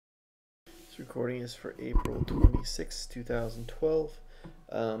This recording is for April 26, 2012.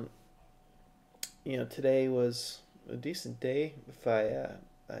 Um, Today was a decent day. If I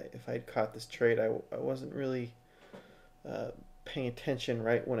had caught this trade, I wasn't really uh, paying attention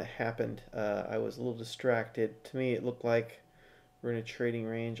right when it happened. I was a little distracted. To me, it looked like we're in a trading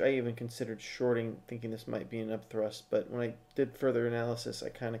range. I even considered shorting, thinking this might be an upthrust. But when I did further analysis, I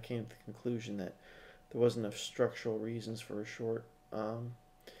kind of came to the conclusion that there wasn't enough structural reasons for a short.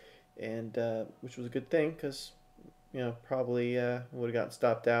 And Which was a good thing because probably would have gotten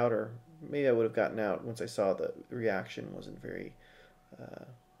stopped out, or maybe I would have gotten out once I saw the reaction uh,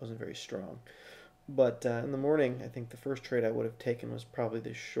 wasn't very strong. But in the morning, I think the first trade I would have taken was probably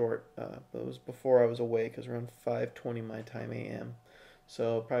this short. But it was before I was awake. It was around 5:20 my time a.m.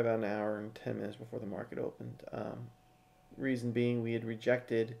 So probably about an hour and 10 minutes before the market opened. Reason being, we had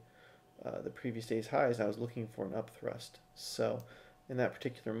rejected the previous day's highs. I was looking for an upthrust. So in that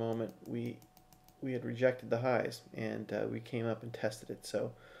particular moment, we had rejected the highs, and we came up and tested it.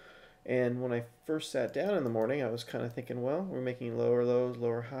 And when I first sat down in the morning, I was kind of thinking, well, we're making lower lows,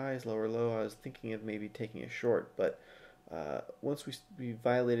 lower highs, lower low. I was thinking of maybe taking a short, but once we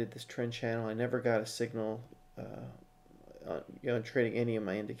violated this trend channel, I never got a signal on trading any of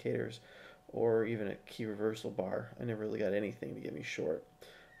my indicators or even a key reversal bar. I never really got anything to get me short.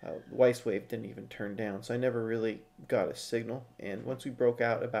 Weiss wave didn't even turn down, so I never really got a signal. And once we broke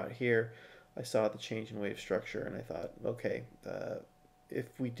out about here, I saw the change in wave structure, and I thought, okay,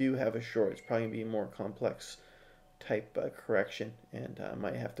 if we do have a short, it's probably going to be a more complex type correction, and I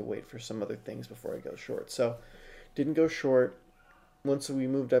might have to wait for some other things before I go short. So didn't go short. Once we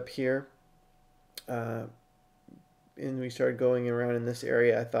moved up here uh, and we started going around in this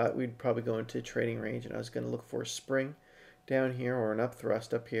area, I thought we'd probably go into a trading range, and I was going to look for a spring down here or an up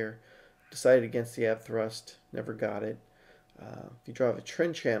thrust up here. Decided against the up thrust, never got it. If you draw a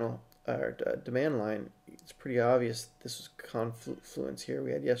trend channel or demand line, it's pretty obvious this was confluence here.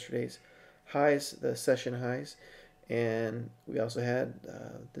 We had yesterday's highs, the session highs, and we also had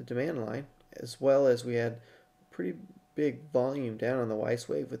the demand line, as well as we had pretty big volume down on the Weiss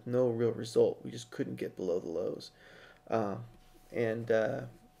wave with no real result. We just couldn't get below the lows. Uh, and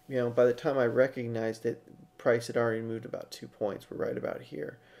by the time I recognized it, price had already moved about 2 points. We're right about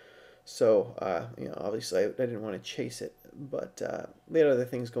here. So, obviously I didn't want to chase it, but we had other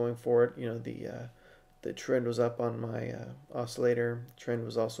things going for it. The trend was up on my oscillator. Trend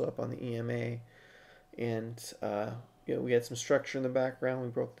was also up on the EMA, and we had some structure in the background. We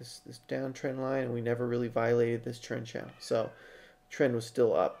broke this downtrend line, and we never really violated this trend channel. So, trend was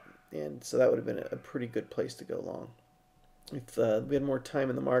still up, and so that would have been a pretty good place to go long. If we had more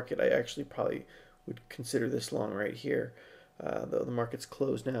time in the market, I actually probably would consider this long right here. Though the market's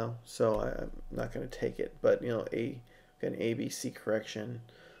closed now, so I'm not going to take it. But got an ABC correction,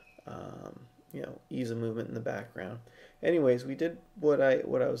 ease of movement in the background. Anyways, we did what I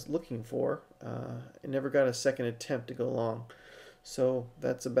was looking for. I never got a second attempt to go long, so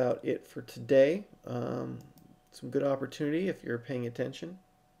that's about it for today. Some good opportunity if you're paying attention.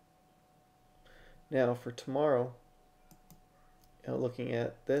 Now for tomorrow, looking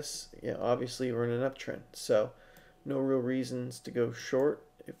at this, obviously we're in an uptrend, so no real reasons to go short.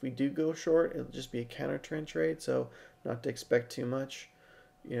 If we do go short, it'll just be a counter trend trade, so not to expect too much.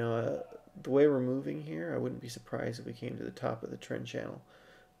 The way we're moving here, I wouldn't be surprised if we came to the top of the trend channel.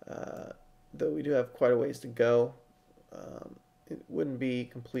 Though we do have quite a ways to go, it wouldn't be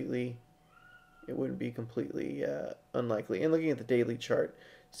completely unlikely. And looking at the daily chart,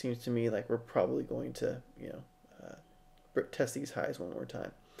 it seems to me like we're probably going to test these highs one more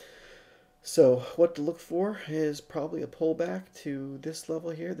time. So what to look for is probably a pullback to this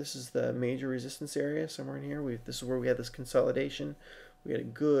level here. This is the major resistance area somewhere in here. This is where we had this consolidation. We had a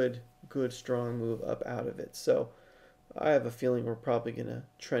good strong move up out of it. So I have a feeling we're probably going to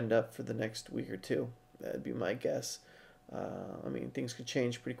trend up for the next week or two. That'd be my guess. Things could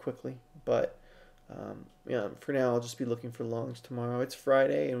change pretty quickly, but for now I'll just be looking for longs tomorrow. It's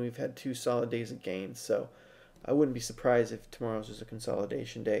Friday and we've had 2 solid days of gains, so I wouldn't be surprised if tomorrow's just a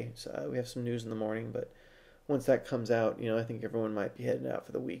consolidation day. So we have some news in the morning, but once that comes out, I think everyone might be heading out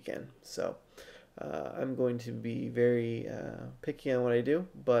for the weekend. So I'm going to be very picky on what I do,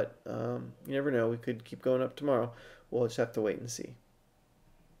 but you never know. We could keep going up tomorrow. We'll just have to wait and see.